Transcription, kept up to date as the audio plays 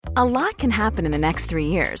A lot can happen in the next 3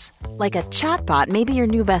 years. Like a chatbot may be your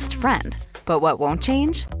new best friend. But what won't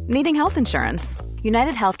change? Needing health insurance.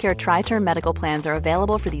 United Healthcare Tri-Term Medical Plans are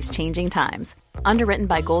available for these changing times. Underwritten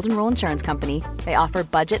by Golden Rule Insurance Company, they offer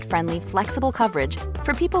budget-friendly, flexible coverage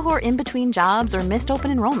for people who are in between jobs or missed open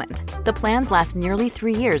enrollment. The plans last nearly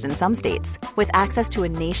 3 years in some states, with access to a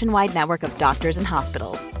nationwide network of doctors and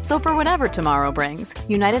hospitals. So for whatever tomorrow brings,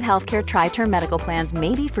 United Healthcare Tri-Term Medical Plans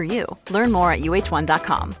may be for you. Learn more at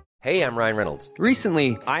uh1.com. Hey, I'm Ryan Reynolds.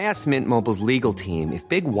 Recently, I asked Mint Mobile's legal team if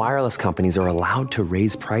big wireless companies are allowed to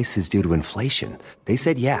raise prices due to inflation. They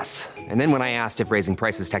said yes. And then when I asked if raising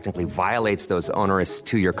prices technically violates those onerous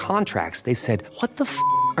two-year contracts, they said, "What the f***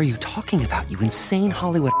 are you talking about, you insane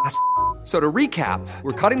Hollywood ass?" So to recap,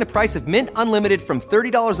 we're cutting the price of Mint Unlimited from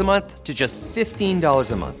 $30 a month to just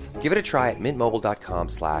 $15 a month. Give it a try at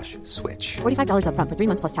mintmobile.com/switch. $45 up front for 3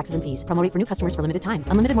 months plus taxes and fees. Promo rate for new customers for limited time.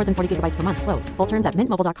 Unlimited more than 40 gigabytes per month. Slows full terms at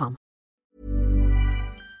mintmobile.com.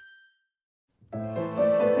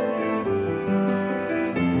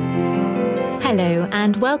 Hello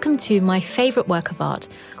and welcome to My Favourite Work of Art,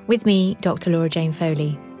 with me, Dr. Laura Jane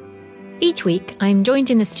Foley. Each week, I'm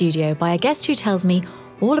joined in the studio by a guest who tells me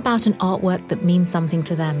all about an artwork that means something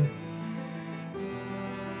to them.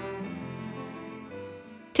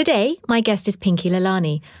 Today, my guest is Pinky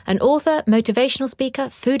Lilani, an author, motivational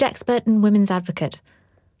speaker, food expert and women's advocate.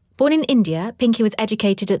 Born in India, Pinky was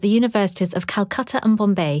educated at the universities of Calcutta and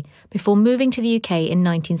Bombay before moving to the UK in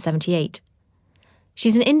 1978.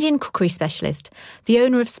 She's an Indian cookery specialist, the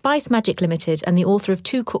owner of Spice Magic Limited and the author of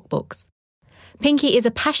 2 cookbooks. Pinky is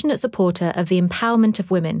a passionate supporter of the empowerment of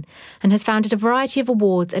women and has founded a variety of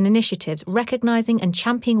awards and initiatives recognising and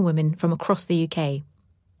championing women from across the UK.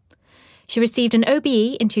 She received an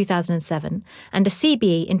OBE in 2007 and a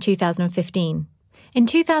CBE in 2015. In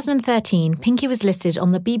 2013, Pinky was listed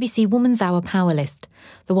on the BBC Woman's Hour Power List,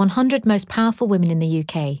 the 100 most powerful women in the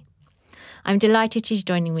UK. I'm delighted she's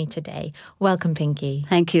joining me today. Welcome, Pinky.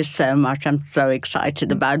 Thank you so much. I'm so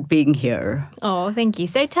excited about being here. Oh, thank you.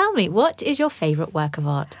 So tell me, what is your favourite work of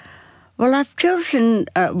art? Well, I've chosen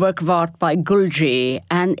a work of art by Gulgee,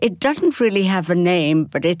 and it doesn't really have a name,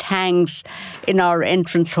 but it hangs in our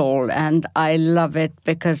entrance hall, and I love it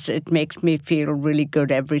because it makes me feel really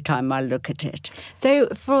good every time I look at it. So,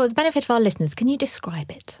 for the benefit of our listeners, can you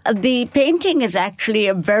describe it? The painting is actually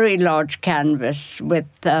a very large canvas with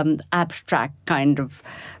abstract kind of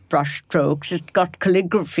brush strokes. It's got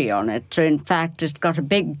calligraphy on it, so in fact it's got a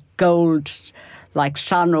big gold like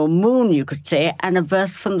sun or moon, you could say, and a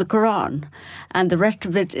verse from the Quran. And the rest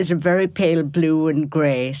of it is a very pale blue and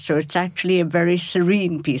grey, so it's actually a very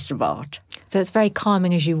serene piece of art. So it's very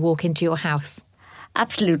calming as you walk into your house.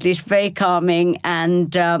 Absolutely, it's very calming,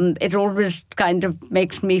 and it always kind of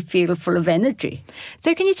makes me feel full of energy.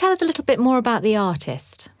 So can you tell us a little bit more about the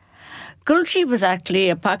artist? Gulgee was actually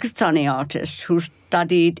a Pakistani artist who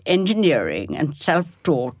studied engineering and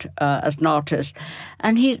self-taught as an artist,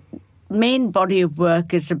 and his main body of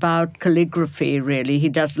work is about calligraphy, really. He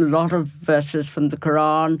does a lot of verses from the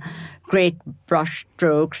Quran, great brush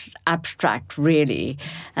strokes, abstract, really.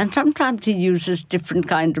 And sometimes he uses different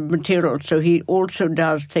kinds of materials. So he also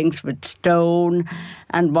does things with stone.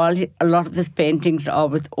 And while a lot of his paintings are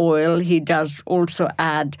with oil, he does also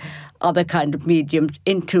add other kind of mediums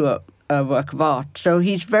into a work of art. So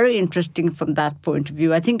he's very interesting from that point of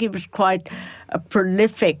view. I think he was quite a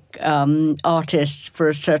prolific artist for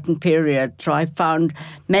a certain period. So I found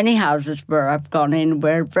many houses where I've gone in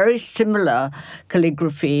where very similar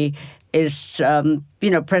calligraphy is,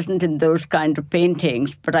 present in those kind of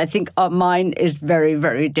paintings. But I think mine is very,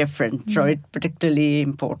 very different. So it's particularly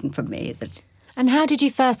important for me. And how did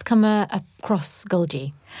you first come across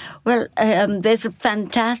Gulgee? Well, there's a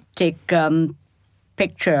fantastic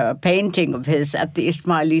a painting of his at the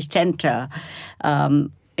Ismail Centre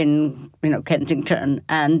in Kensington,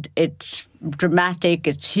 and it's dramatic,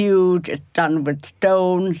 it's huge, it's done with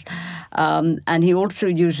stones, and he also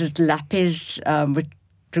uses lapis, which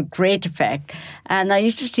to great effect. And I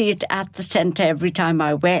used to see it at the centre every time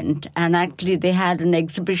I went. And actually they had an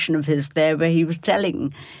exhibition of his there where he was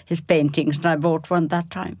selling his paintings, and I bought one that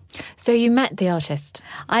time. So you met the artist?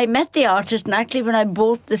 I met the artist, and actually when I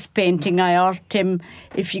bought this painting, I asked him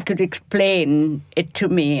if he could explain it to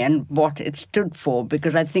me and what it stood for,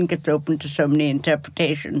 because I think it's open to so many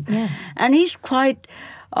interpretations. Yes. And he's quite...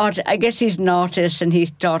 I guess he's an artist, and he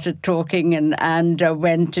started talking and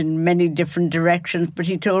went in many different directions. But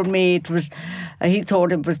he told me he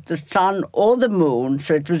thought it was the sun or the moon,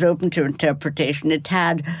 so it was open to interpretation. It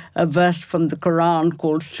had a verse from the Quran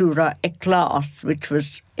called Surah Ikhlas, which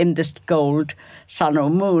was in this gold sun or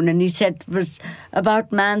moon. And he said it was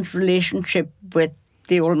about man's relationship with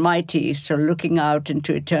the Almighty, so looking out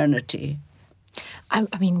into eternity. I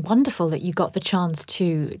mean, wonderful that you got the chance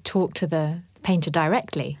to talk to the painter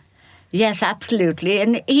directly. Yes, absolutely.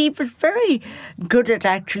 And he was very good at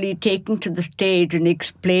actually taking to the stage and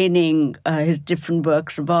explaining his different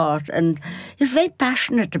works of art. And he was very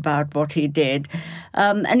passionate about what he did.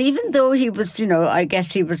 And even though he was, I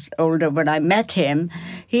guess he was older when I met him,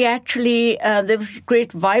 he actually, there was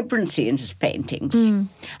great vibrancy in his paintings.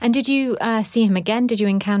 And did you see him again? Did you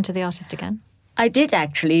encounter the artist again? I did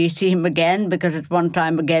actually see him again because at one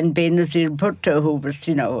time again Benazir Bhutto, who was,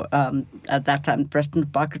 at that time President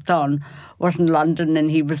of Pakistan, was in London and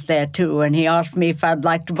he was there too. And he asked me if I'd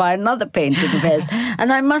like to buy another painting of his.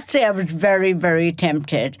 And I must say I was very, very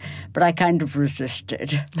tempted, but I kind of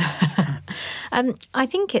resisted. I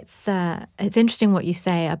think it's interesting what you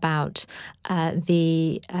say about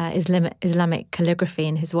the Islamic calligraphy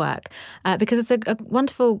in his work, because it's a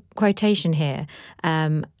wonderful quotation here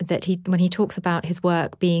that when he talks about his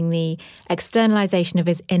work being the externalization of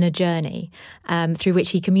his inner journey through which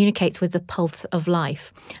he communicates with the pulse of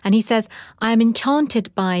life. And he says, "I am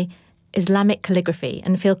enchanted by Islamic calligraphy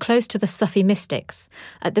and feel close to the Sufi mystics.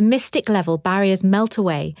 At the mystic level, barriers melt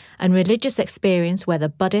away and religious experience, whether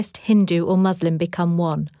Buddhist, Hindu or Muslim, become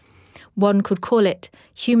one. One could call it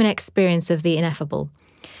human experience of the ineffable."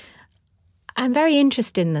 I'm very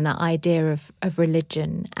interested in that idea of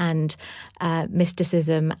religion and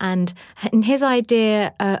mysticism and in his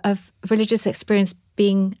idea of religious experience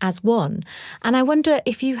being as one. And I wonder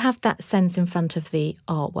if you have that sense in front of the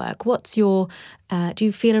artwork. Do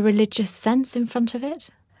you feel a religious sense in front of it?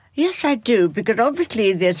 Yes, I do, because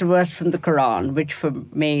obviously there's a verse from the Quran, which for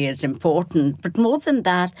me is important. But more than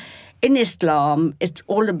that, in Islam, it's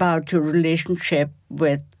all about your relationship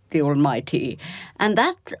with the Almighty. And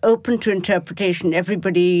that's open to interpretation.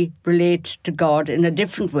 Everybody relates to God in a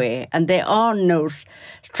different way. And there are no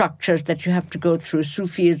structures that you have to go through.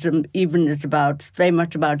 Sufism even is very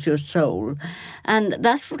much about your soul. And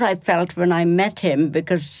that's what I felt when I met him,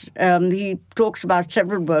 because he talks about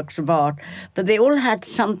several works of art, but they all had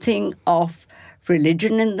something of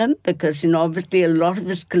religion in them, because, obviously a lot of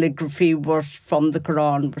his calligraphy was from the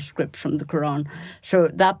Quran, was scripts from the Quran. So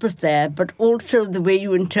that was there, but also the way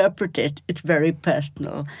you interpret it, it's very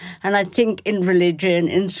personal. And I think in religion,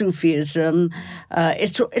 in Sufism,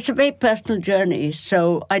 it's a very personal journey.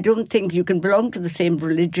 So I don't think you can belong to the same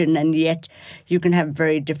religion and yet you can have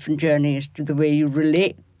very different journeys to the way you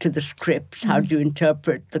relate to the scripts. How do you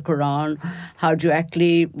interpret the Quran?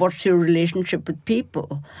 What's your relationship with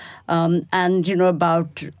people? And,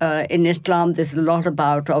 in Islam, there's a lot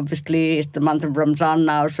about, obviously, it's the month of Ramzan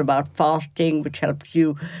now, it's about fasting, which helps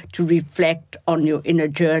you to reflect on your inner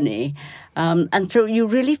journey. And so you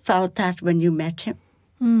really felt that when you met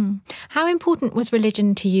him. How important was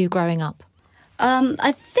religion to you growing up?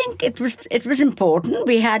 I think it was important.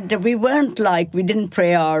 We didn't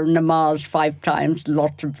pray our namaz 5 times.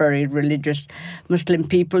 Lots of very religious Muslim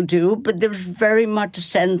people do, but there was very much a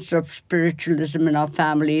sense of spiritualism in our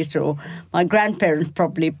family. So my grandparents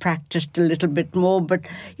probably practiced a little bit more, but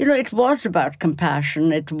it was about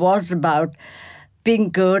compassion. It was about being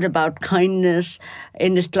good, about kindness.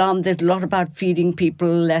 In Islam, there's a lot about feeding people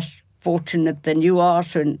less fortunate than you are.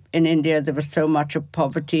 So in India, there was so much of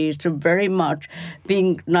poverty. So very much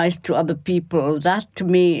being nice to other people. That, to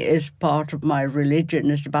me, is part of my religion.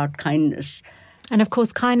 It's about kindness. And of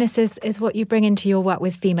course, kindness is what you bring into your work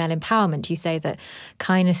with female empowerment. You say that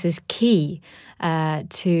kindness is key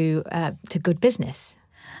to good business.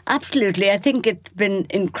 Absolutely. I think it's been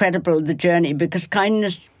incredible, the journey, because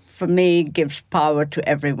kindness, for me, gives power to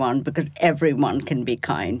everyone, because everyone can be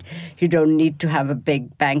kind. You don't need to have a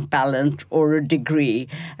big bank balance or a degree.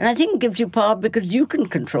 And I think it gives you power because you can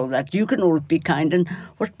control that. You can always be kind. And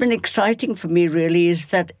what's been exciting for me really is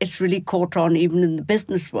that it's really caught on even in the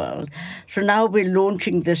business world. So now we're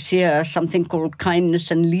launching this year something called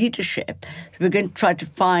Kindness and Leadership. So we're going to try to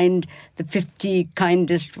find the 50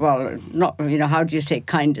 kindest, well, not, how do you say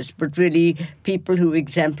kindest, but really people who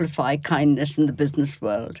exemplify kindness in the business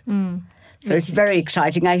world. So it's very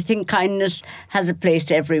exciting. I think kindness has a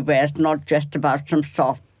place everywhere. It's not just about some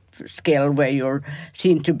soft skill where you're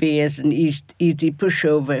seen to be as an easy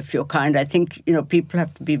pushover if you're kind. I think, people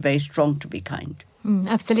have to be very strong to be kind.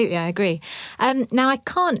 Absolutely, I agree. Now, I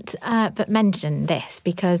can't but mention this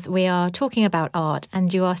because we are talking about art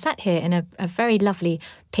and you are sat here in a very lovely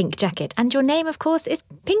pink jacket. And your name, of course, is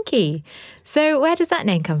Pinky. So where does that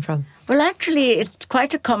name come from? Well, actually, it's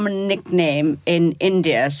quite a common nickname in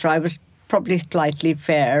India. So I was probably slightly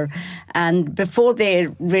fair. And before they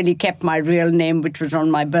really kept my real name, which was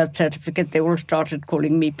on my birth certificate, they all started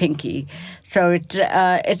calling me Pinky. So it's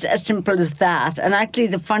as simple as that. And actually,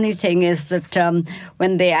 the funny thing is that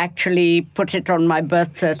when they actually put it on my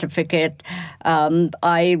birth certificate,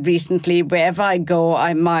 I recently, wherever I go,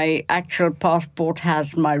 my actual passport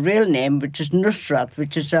has my real name, which is Nusrat,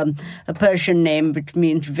 which is a Persian name which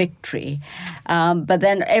means victory. But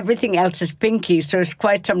then everything else is Pinky, so it's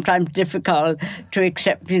quite sometimes difficult to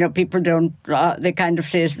accept. People don't, they kind of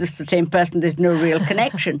say, is this the same person? There's no real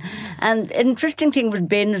connection. And an interesting thing was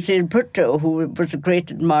Benazir Bhutto, who was a great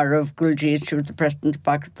admirer of Gulgee. She was the president of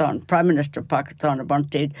Pakistan, Prime Minister of Pakistan at one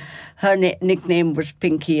stage. Her nickname was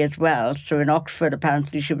Pinky as well. So in Oxford,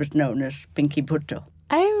 apparently, she was known as Pinky Bhutto.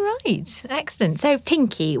 Oh, right. Excellent. So,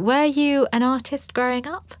 Pinky, were you an artist growing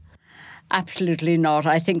up? Absolutely not.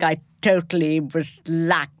 I think I totally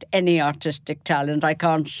lacked any artistic talent. I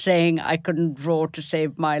can't sing. I couldn't draw to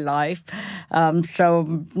save my life.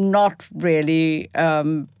 So not really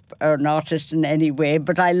an artist in any way,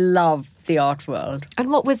 but I love the art world.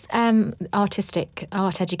 And what was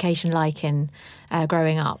art education like in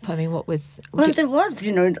growing up? I mean, what was... Well, there was,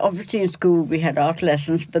 obviously in school we had art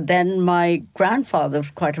lessons, but then my grandfather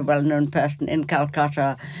was quite a well-known person in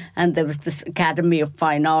Calcutta, and there was this Academy of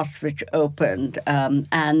Fine Arts which opened,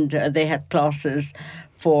 and they had classes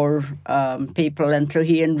for people, and so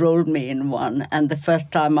he enrolled me in one. And the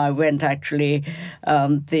first time I went, actually,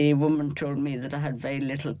 the woman told me that I had very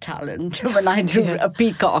little talent when I drew a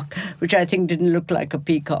peacock, which I think didn't look like a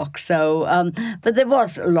peacock. So, but there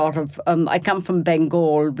was a lot of... I come from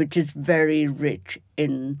Bengal, which is very rich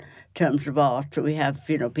in terms of art. So we have,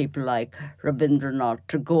 people like Rabindranath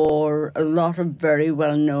Tagore. A lot of very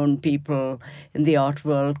well-known people in the art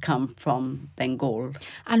world come from Bengal.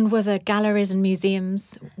 And were there galleries and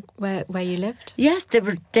museums where you lived? Yes, there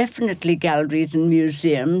were definitely galleries and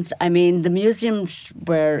museums. I mean, the museums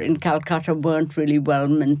in Calcutta weren't really well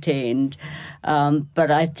maintained.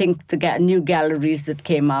 But I think the new galleries that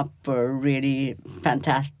came up were really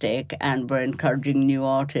fantastic and were encouraging new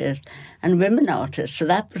artists and women artists. So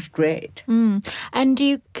that was great. And do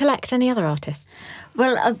you collect any other artists?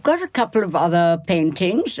 Well, I've got a couple of other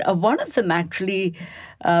paintings. One of them actually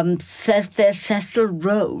says there's Cecil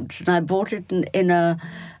Rhodes, and I bought it in a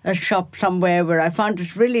shop somewhere where I found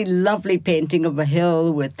this really lovely painting of a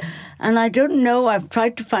hill and I don't know, I've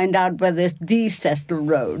tried to find out whether it's the Cecil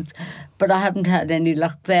Rhodes, but I haven't had any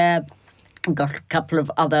luck there. I've got a couple of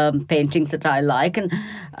other paintings that I like. And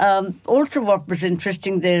also what was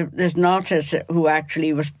interesting, there's an artist who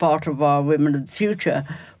actually was part of our Women of the Future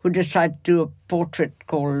who decided to do a portrait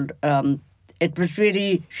called...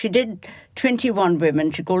 she did 21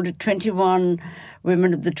 women. She called it 21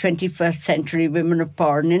 Women of the 21st Century, Women of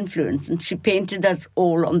Power and Influence. And she painted us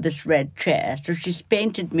all on this red chair. So she's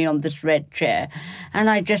painted me on this red chair. And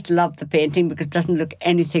I just love the painting because it doesn't look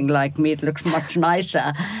anything like me. It looks much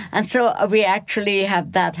nicer. And so we actually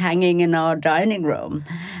have that hanging in our dining room.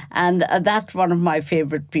 And that's one of my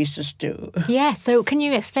favourite pieces too. Yeah, so can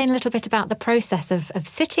you explain a little bit about the process of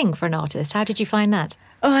sitting for an artist? How did you find that?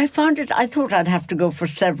 Oh, I thought I'd have to go for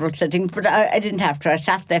several sittings, but I didn't have to. I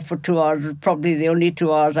sat there for 2 hours, probably the only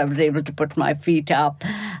 2 hours I was able to put my feet up.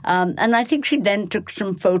 And I think she then took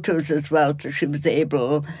some photos as well, so she was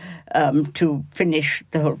able to finish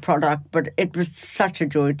the whole product. But it was such a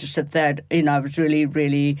joy to sit there. I was really,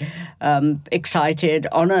 really excited,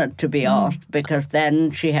 honoured to be asked, because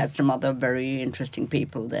then she had some other very interesting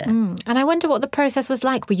people there. And I wonder what the process was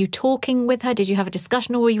like. Were you talking with her? Did you have a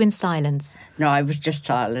discussion, or were you in silence? No, I was just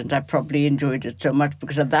silent. I probably enjoyed it so much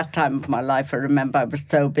because at that time of my life, I remember I was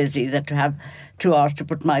so busy that to have 2 hours to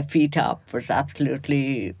put my feet up was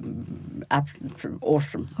absolutely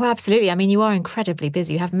awesome. Well, absolutely. I mean, you are incredibly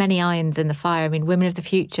busy. You have many irons in the fire. I mean, Women of the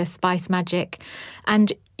Future, Spice Magic,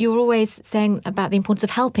 and you're always saying about the importance of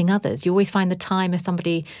helping others. You always find the time if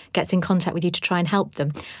somebody gets in contact with you to try and help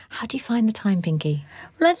them. How do you find the time, Pinky?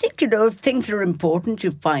 Well, I think, if things are important,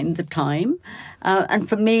 you find the time. And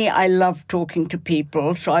for me, I love talking to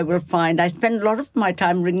people. So I spend a lot of my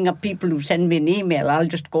time ringing up people who send me an email. I'll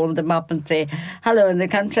just call them up and say, hello, and they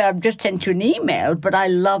can say, I've just sent you an email. But I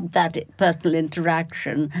love that personal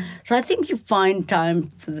interaction. So I think you find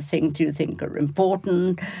time for the things you think are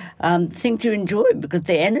important, things you enjoy because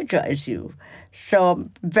they energize you. So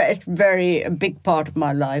it's a big part of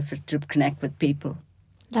my life is to connect with people.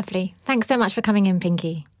 Lovely. Thanks so much for coming in,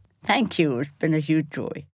 Pinky. Thank you. It's been a huge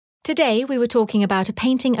joy. Today, we were talking about a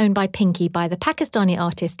painting owned by Pinky by the Pakistani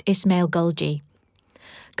artist Ismail Gulgee.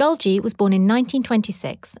 Gulgee was born in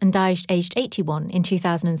 1926 and died aged 81 in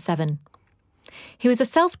 2007. He was a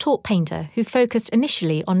self-taught painter who focused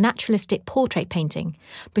initially on naturalistic portrait painting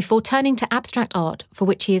before turning to abstract art, for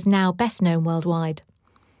which he is now best known worldwide.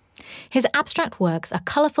 His abstract works are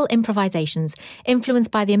colourful improvisations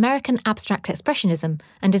influenced by the American abstract expressionism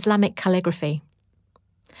and Islamic calligraphy.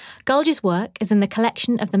 Gulgee's work is in the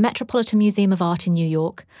collection of the Metropolitan Museum of Art in New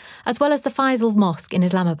York, as well as the Faisal Mosque in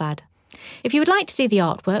Islamabad. If you would like to see the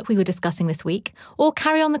artwork we were discussing this week, or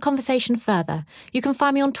carry on the conversation further, you can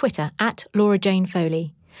find me on Twitter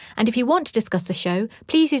 @LauraJaneFoley. And if you want to discuss the show,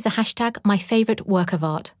 please use the hashtag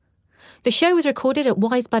 #MyFavouriteWorkOfArt. The show was recorded at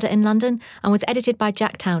Wise Budder in London and was edited by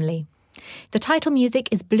Jack Townley. The title music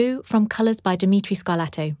is Blue from Colours by Dimitri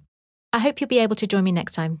Scarlato. I hope you'll be able to join me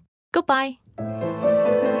next time. Goodbye.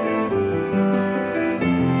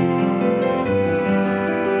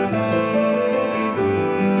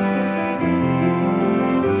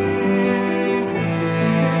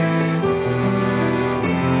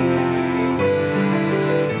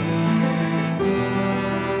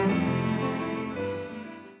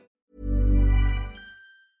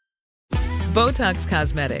 Botox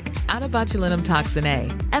Cosmetic, out of botulinum toxin A,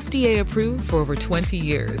 FDA approved for over 20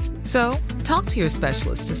 years. So, talk to your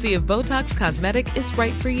specialist to see if Botox Cosmetic is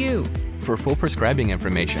right for you. For full prescribing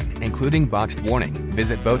information, including boxed warning,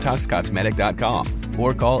 visit BotoxCosmetic.com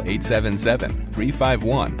or call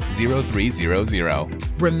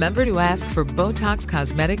 877-351-0300. Remember to ask for Botox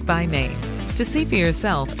Cosmetic by name. To see for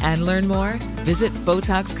yourself and learn more, visit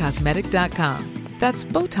BotoxCosmetic.com. That's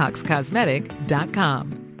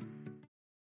BotoxCosmetic.com.